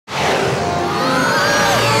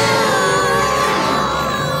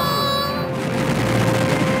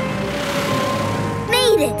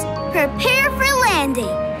Prepare for landing.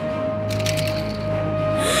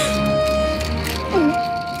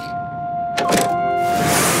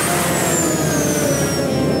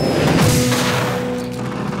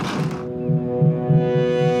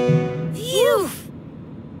 Phew!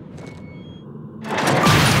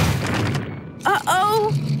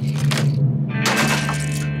 Uh-oh!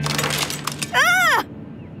 Ah!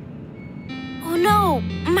 Oh no,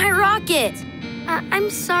 my rocket! I'm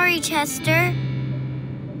sorry, Chester.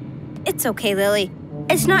 It's okay, Lily.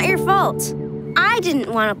 It's not your fault. I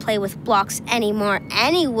didn't want to play with blocks anymore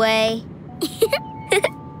anyway.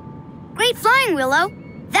 Great flying, Willow.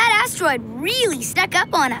 That asteroid really snuck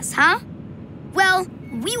up on us, huh? Well,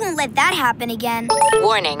 we won't let that happen again.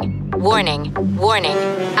 Warning, warning, warning.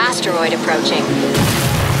 Asteroid approaching.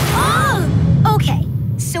 Oh! Okay,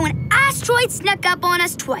 so an asteroid snuck up on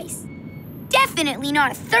us twice. Definitely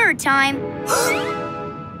not a third time.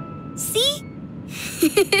 See?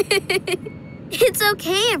 It's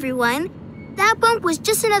okay, everyone. That bump was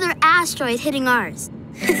just another asteroid hitting ours.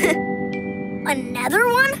 Another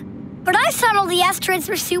one? But I thought all the asteroids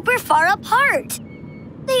were super far apart.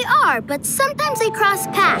 They are, but sometimes they cross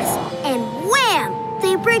paths, and wham!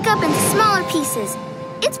 They break up into smaller pieces.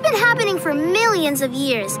 It's been happening for millions of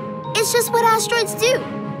years. It's just what asteroids do.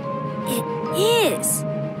 It is,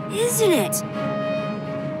 isn't it?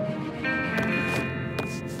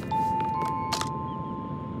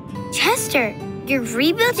 Chester, you're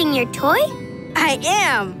rebuilding your toy? I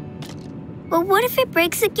am. Well, what if it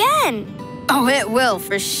breaks again? Oh, it will,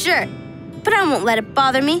 for sure. But I won't let it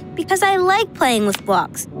bother me because I like playing with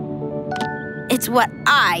blocks. It's what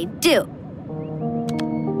I do.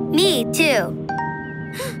 Me too.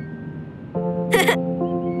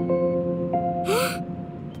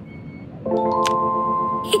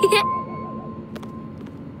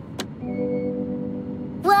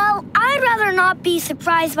 Well, I'd rather not be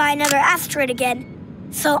surprised by another asteroid again.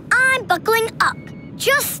 So I'm buckling up,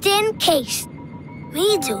 just in case.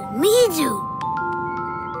 Me too.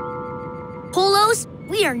 Polos,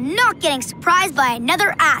 we are not getting surprised by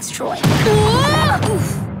another asteroid.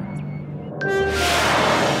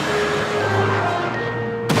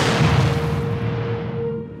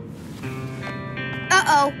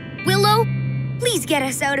 Uh-oh. Willow, please get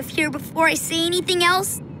us out of here before I say anything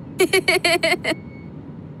else.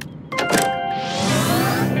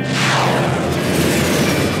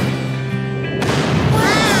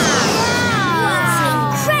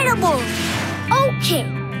 Okay,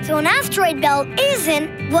 so an asteroid belt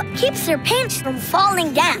isn't what keeps their paints from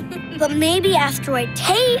falling down. But maybe asteroid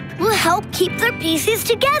tape will help keep their pieces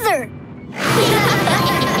together.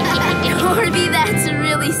 Corby, that's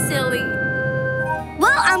really silly.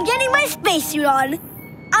 Well, I'm getting my spacesuit on.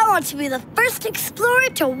 I want to be the first explorer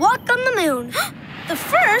to walk on the moon. The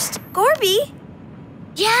first? Corby?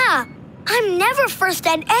 Yeah, I'm never first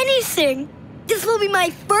at anything. This will be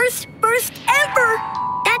my first ever.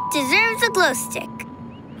 That deserves a glow stick.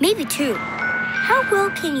 Maybe two. How well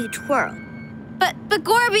can you twirl? But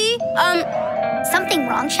Gorby, something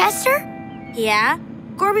wrong, Chester? Yeah,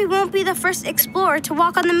 Gorby won't be the first explorer to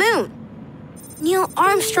walk on the moon. Neil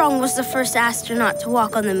Armstrong was the first astronaut to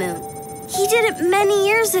walk on the moon. He did it many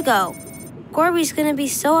years ago. Gorby's gonna be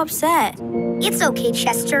so upset. It's okay,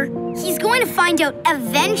 Chester. He's going to find out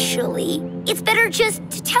eventually. It's better just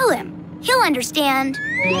to tell him. He'll understand.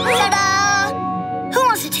 Ta-da! Who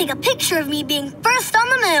wants to take a picture of me being first on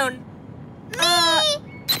the moon? Me!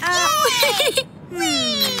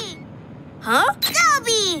 Me! Huh?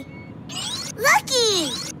 Dobby!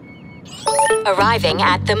 Lucky! Arriving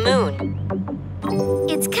at the moon.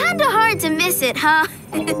 It's kinda hard to miss it, huh?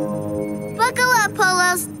 Buckle up,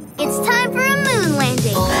 Polos. It's time for a moon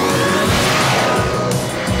landing.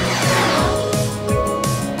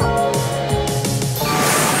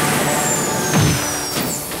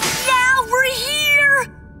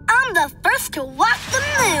 The first to walk the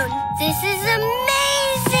moon. This is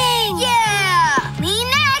amazing! Yeah! Me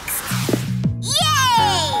next!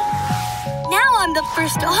 Yay! Now I'm the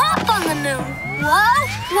first to hop on the moon. Whoa!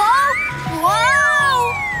 Whoa! Whoa!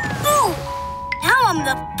 Ooh! Now I'm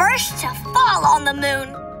the first to fall on the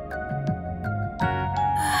moon.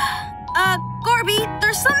 Gorby,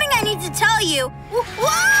 there's something I need to tell you. Whoa!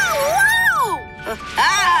 Whoa!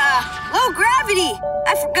 Low gravity!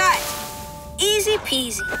 I forgot. Easy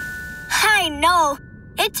peasy. I know.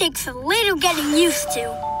 It takes a little getting used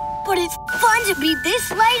to. But it's fun to be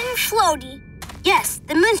this light and floaty. Yes,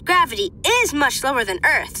 the moon's gravity is much lower than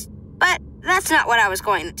Earth's. But that's not what I was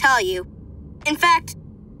going to tell you. In fact,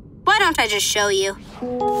 why don't I just show you?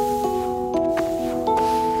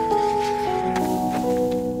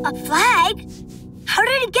 A flag? How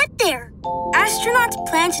did it get there? Astronauts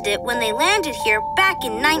planted it when they landed here back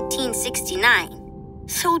in 1969.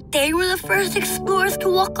 So they were the first explorers to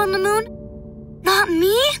walk on the moon? Not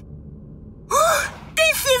me?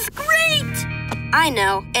 This is great! I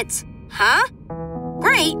know, it's, huh?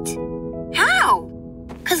 Great? How?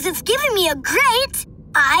 'Cause it's giving me a great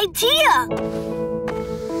idea.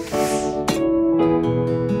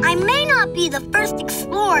 I may not be the first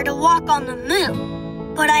explorer to walk on the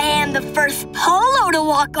moon, but I am the first Polo to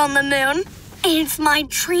walk on the moon. And it's my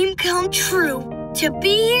dream come true to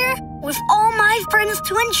be here with all my friends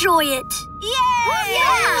to enjoy it. Yay!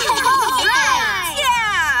 Yeah!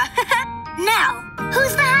 Now,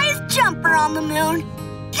 who's the highest jumper on the moon?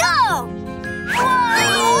 Go!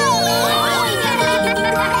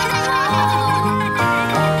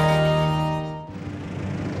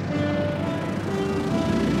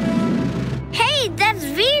 Hey, that's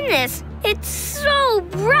Venus. It's so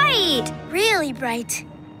bright. Really bright.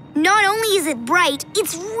 Not only is it bright,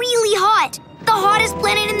 it's really hot. The hottest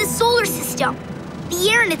planet in the solar system. The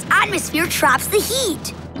air in its atmosphere traps the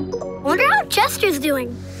heat. Wonder how Chester's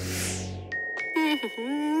doing.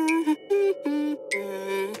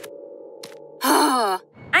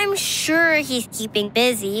 I'm sure he's keeping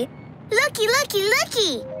busy. Looky, looky,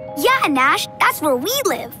 looky. Yeah, Nash, that's where we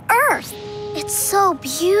live, Earth. It's so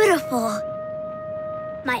beautiful.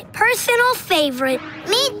 My personal favorite.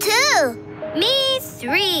 Me too. Me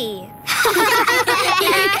 3.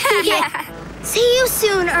 Yeah. See you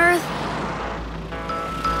soon, Earth.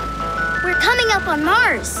 We're coming up on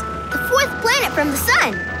Mars, the 4th planet from the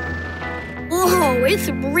sun. Whoa, it's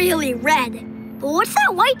really red. But what's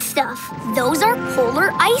that white stuff? Those are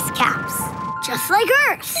polar ice caps, just like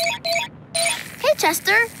Earth. Hey,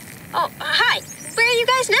 Chester. Oh, hi. Where are you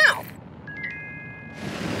guys now?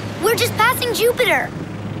 We're just passing Jupiter.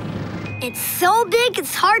 It's so big,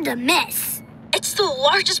 it's hard to miss. It's the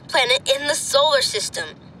largest planet in the solar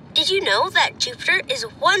system. Did you know that Jupiter is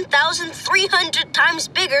 1,300 times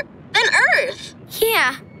bigger than Earth?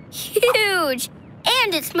 Yeah, huge.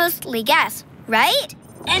 And it's mostly gas, right?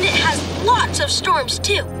 And it has lots of storms,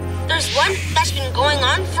 too. There's one that's been going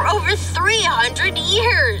on for over 300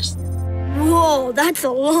 years. Whoa, that's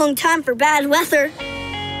a long time for bad weather.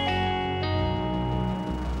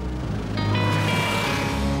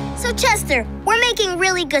 So, Chester, we're making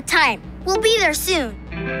really good time. We'll be there soon.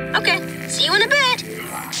 Okay, see you in a bit.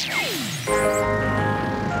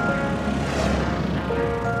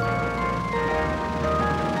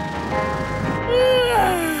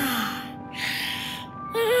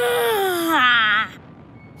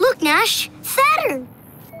 Look, Nash, Saturn.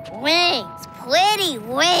 Wings, pretty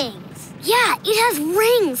wings. Yeah, it has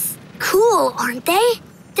rings. Cool, aren't they?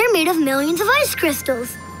 They're made of millions of ice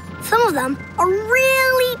crystals. Some of them are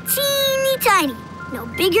really teeny tiny, no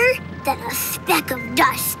bigger than a speck of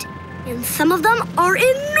dust. And some of them are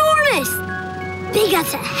enormous, big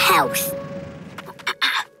as a house.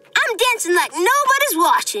 I'm dancing like nobody's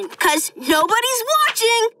watching, 'cause nobody's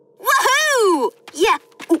watching. Woohoo! Yeah.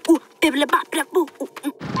 Ooh, ooh, bibbla bop, blah, boo, ooh,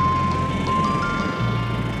 ooh.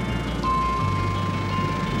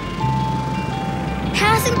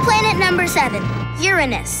 Passing planet number 7,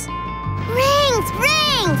 Uranus. Rings,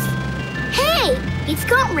 rings! Hey, it's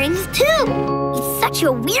got rings too. It's such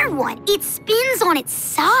a weird one. It spins on its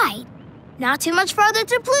side. Not too much farther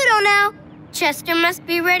to Pluto now. Chester must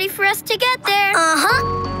be ready for us to get there. Uh-huh.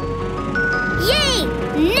 Yay!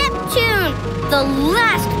 Neptune, the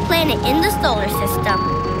last planet in the solar system.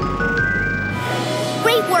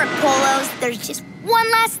 Great work, Polos. There's just one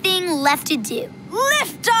last thing left to do.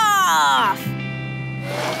 Lift off!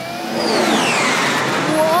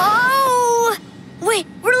 Whoa! Wait,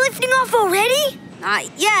 we're lifting off already? Not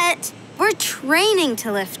yet. We're training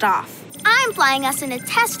to lift off. I'm flying us in a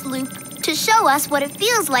test loop to show us what it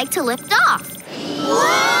feels like to lift off.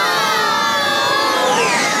 Whoa!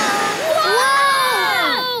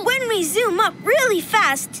 When we zoom up really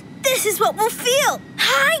fast, this is what we'll feel.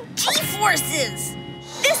 High G-forces.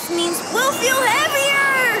 This means we'll feel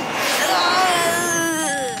heavier.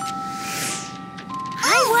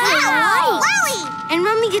 Wow! Wowie! And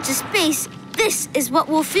when we get to space, this is what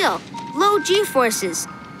we'll feel. Low G-forces.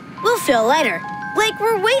 We'll feel lighter, like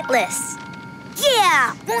we're weightless.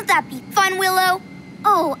 Yeah! Won't that be fun, Willow?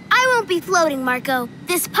 Oh, I won't be floating, Marco.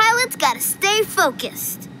 This pilot's gotta stay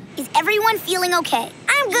focused. Is everyone feeling okay?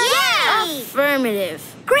 I'm good. Yeah! Affirmative.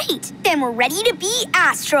 Great! Then we're ready to be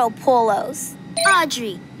Astro Polos.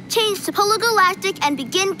 Audrey, change to Polo Galactic and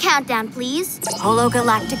begin countdown, please. Polo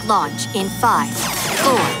Galactic launch in 5,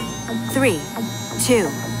 4, 3, 2,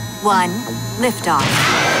 1, liftoff.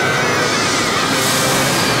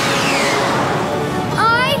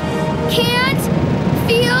 I can't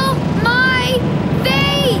feel my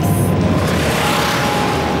face!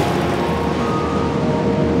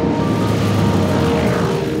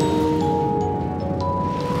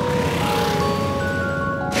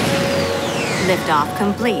 Liftoff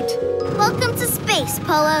complete. Welcome to space,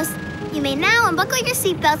 Polos. You may now unbuckle your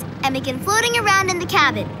seatbelts and begin floating around in the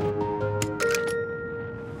cabin.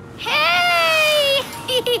 Hey!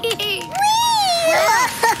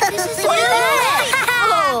 This is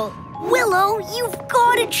wonderful! Willow, you've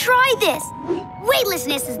got to try this.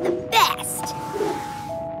 Weightlessness is the best.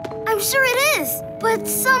 I'm sure it is, but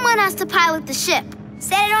someone has to pilot the ship.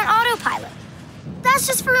 Set it on autopilot. That's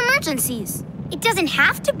just for emergencies. It doesn't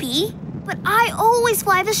have to be. But I always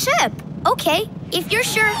fly the ship. Okay, if you're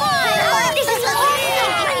sure. This is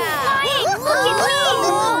awesome! I'm flying!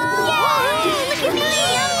 Look at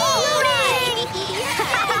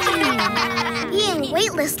me! Being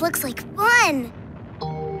weightless looks like fun.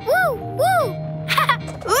 Woo! Woo!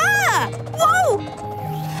 Whoa!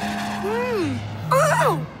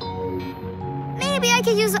 Oh! Maybe I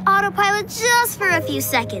could use the autopilot just for a few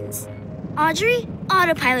seconds. Audrey,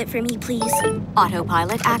 autopilot for me, please.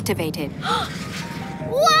 Autopilot activated. Wow!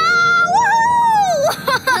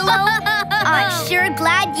 Willow, I'm sure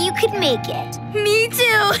glad you could make it. Me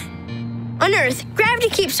too. On Earth, gravity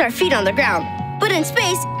keeps our feet on the ground. But in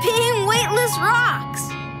space, being weightless rocks.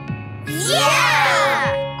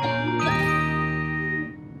 Yeah!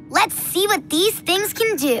 Let's see what these things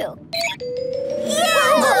can do.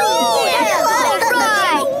 Whoa!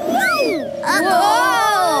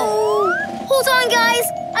 Hold on, guys.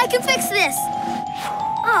 I can fix this.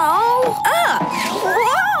 Oh.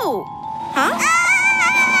 Whoa. Huh?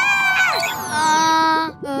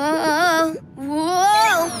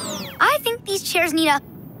 Whoa! I think these chairs need a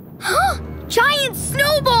giant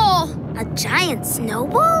snowball. A giant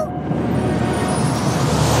snowball?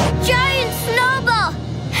 Giant snowball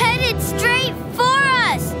headed straight for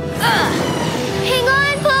us. Hang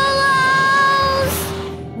on, Polos!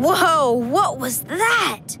 Whoa, what was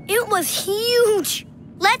that? It was huge.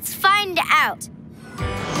 Let's find out.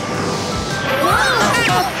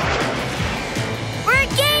 Whoa! We're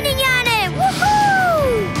gaining on it! Woohoo!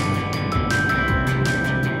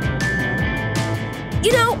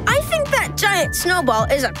 You know, I think that giant snowball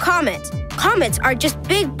is a comet. Comets are just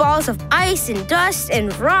big balls of ice and dust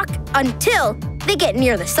and rock until they get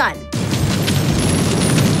near the sun.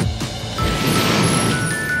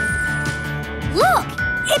 Look,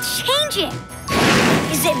 it's changing.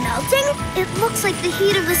 Is it melting? It looks like the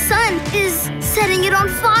heat of the sun is setting it on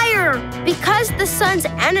fire. Because the sun's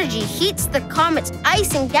energy heats the comet's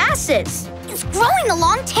ice and gases. It's growing a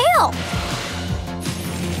long tail.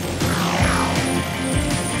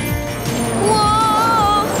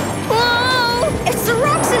 Whoa! Whoa! It's the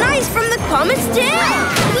rocks and ice from the comet's tail!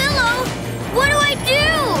 Willow, what do I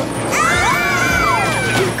do?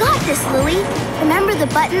 You got this, Lily. Remember the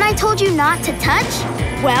button I told you not to touch?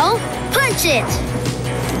 Well, punch it.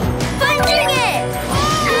 Punching it!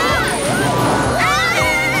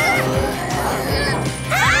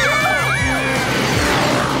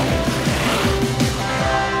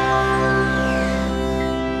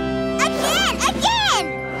 Again!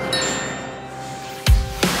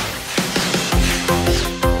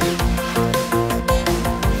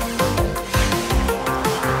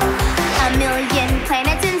 A million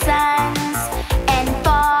planets and suns and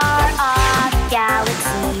far off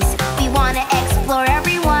galaxies. We want to explore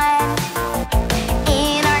everyone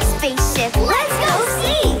in our spaceship. Let's go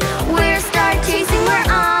see! We're star chasing, we're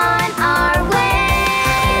on our way.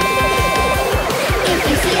 If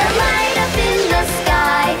you see a light up in the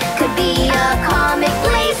sky, could be a comet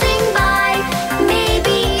blazing by.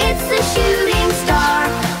 Maybe it's a shooting star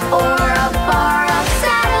or a far-off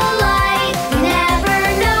satellite. You never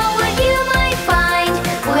know what you might find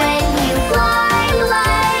when you fly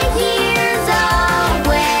light years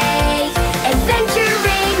away.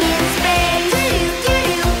 Adventuring in space.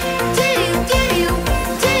 Adventuring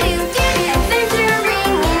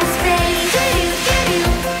in space.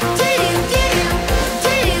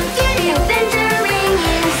 Adventuring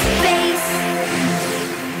in space.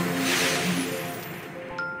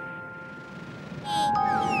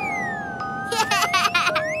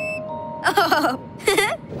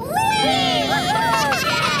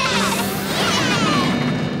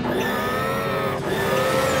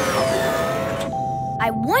 I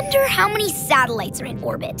wonder how many satellites are in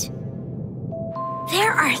orbit.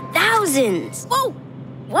 There are thousands. Whoa!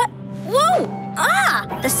 What? Whoa!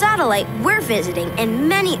 The satellite we're visiting and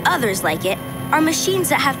many others like it are machines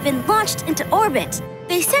that have been launched into orbit.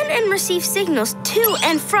 They send and receive signals to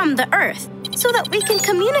and from the Earth so that we can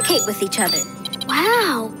communicate with each other.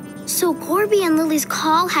 Wow. So Corby and Lily's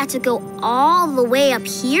call had to go all the way up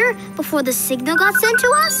here before the signal got sent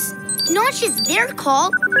to us? Not just their call,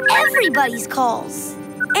 everybody's calls.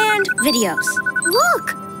 And videos.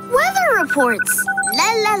 Look, weather reports.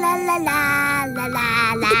 La la la la la la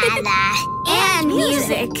la la la. And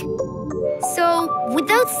music. So,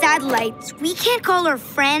 without satellites, we can't call our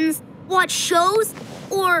friends, watch shows,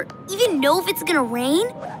 or even know if it's gonna rain?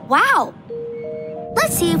 Wow.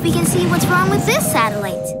 Let's see if we can see what's wrong with this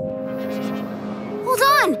satellite. Hold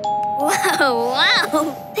on. Whoa,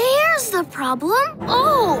 wow. There's the problem.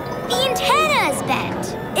 Oh, the antenna is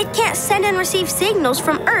bent. It can't send and receive signals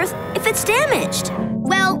from Earth if it's damaged.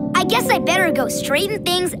 Well, I guess I better go straighten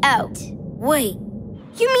things out. Wait,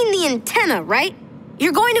 you mean the antenna, right?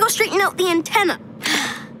 You're going to go straighten out the antenna.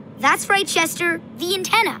 That's right, Chester. The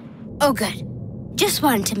antenna. Oh, good. Just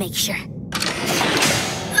wanted to make sure.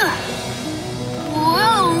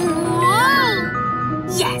 Whoa, whoa!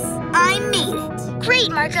 Yes, I made it.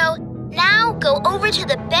 Great, Marco. Now go over to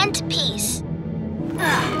the bent piece.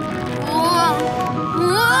 Whoa!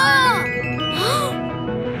 Whoa!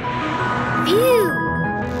 Phew!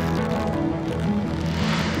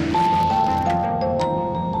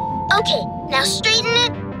 Okay, now straighten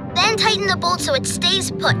it, then tighten the bolt so it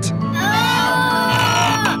stays put.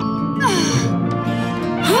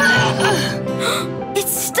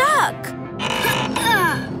 It's stuck.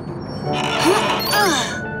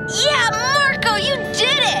 Yeah, Marco, you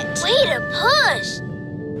did it! Way to push!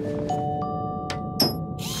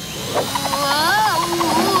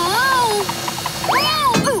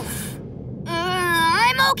 Whoa!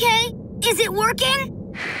 I'm okay. Is it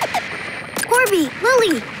working? Corby,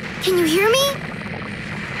 Lily, can you hear me?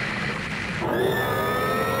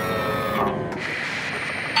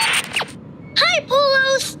 Hi,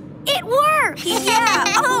 Polos! It worked!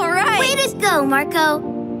 Yeah, all right. Way to go, Marco.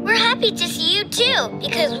 We're happy to see you too,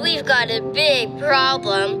 because we've got a big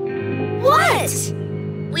problem. What?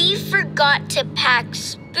 We forgot to pack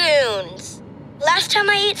spoons. Last time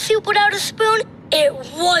I ate soup without a spoon, it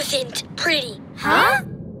wasn't pretty. Huh?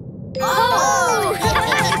 Oh!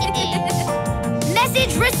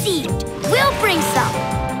 Message received. We'll bring some.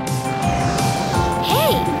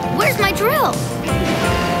 Hey, where's my drill?